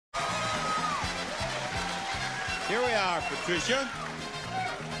Here we are, Patricia.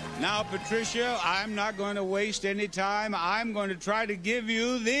 Now, Patricia, I'm not going to waste any time. I'm going to try to give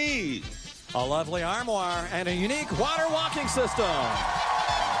you these. A lovely armoire and a unique water walking system.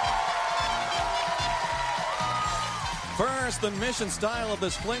 First, the mission style of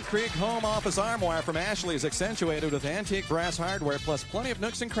this Flint Creek home office armoire from Ashley is accentuated with antique brass hardware plus plenty of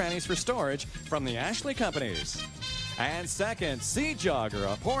nooks and crannies for storage from the Ashley companies. And second, Sea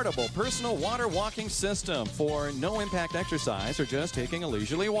Jogger, a portable personal water walking system for no-impact exercise or just taking a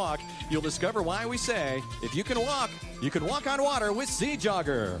leisurely walk. You'll discover why we say, if you can walk on water with Sea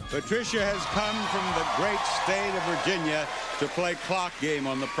Jogger. Patricia has come from the great state of Virginia to play clock game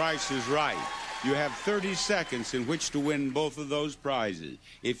on The Price is Right. You have 30 seconds in which to win both of those prizes.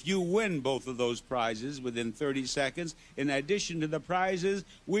 If you win both of those prizes within 30 seconds, in addition to the prizes,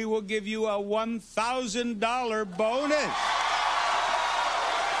 we will give you a $1,000 bonus.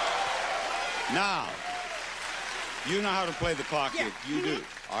 Now, you know how to play the clock game. You do.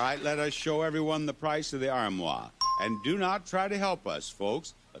 All right, let us show everyone the price of the armoire. And do not try to help us,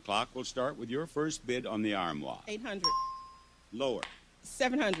 folks. The clock will start with your first bid on the armoire. 800. Lower.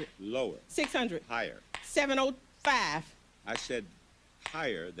 700. Lower. 600. Higher. 705. I said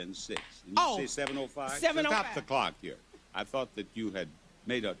higher than 6. Did Oh. you say 705? 705. Stop the clock here. I thought that you had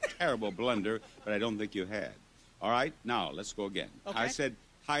made a terrible blunder, but I don't think you had. All right, now let's go again. Okay. I said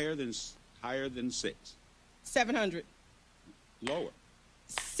higher than 6. 700. Lower.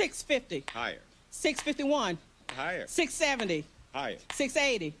 650. Higher. 651. Higher. 670. Higher.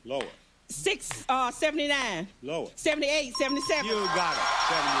 680. Lower. 679. Lower. 78. 77. You got it.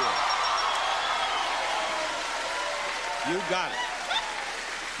 78. You got it.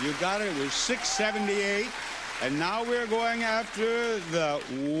 You got it. It was 678. And now we're going after the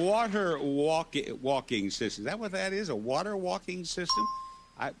water walking system. Is that what that is? A water walking system?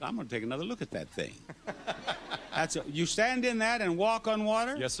 I'm going to take another look at that thing. You stand in that and walk on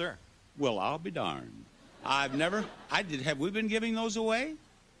water? Yes, sir. Well, I'll be darned. Have we been giving those away?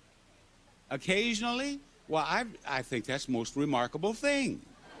 Occasionally? Well, I think that's the most remarkable thing.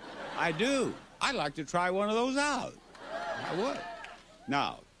 I do. I'd like to try one of those out. I would.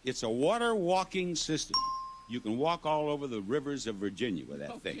 Now, it's a water walking system. You can walk all over the rivers of Virginia with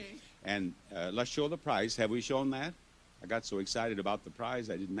that thing. And let's show the price. Have we shown that? I got so excited about the prize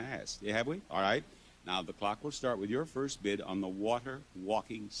I didn't ask. Yeah, have we? All right. Now, the clock will start with your first bid on the water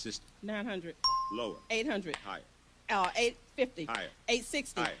walking system. 900. Lower. 800. Higher. 850. Higher.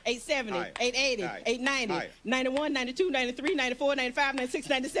 860. Higher. 870. Higher. 880. Higher. 890. Higher. 91, 92, 93, 94, 95, 96,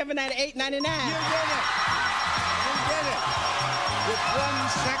 97, 98, 99. You did it! You did it! With 1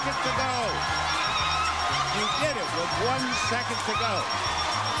 second to go. You did it with 1 second to go.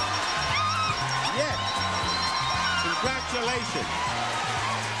 Yes. Congratulations.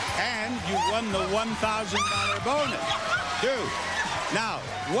 And you won the $1,000 bonus, too. Now,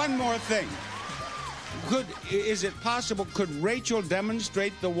 one more thing. Is it possible, could Rachel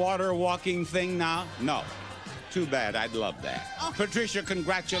demonstrate the water walking thing now? No. Too bad. I'd love that. Patricia,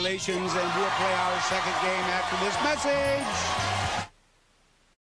 congratulations, and we'll play our second game after this message.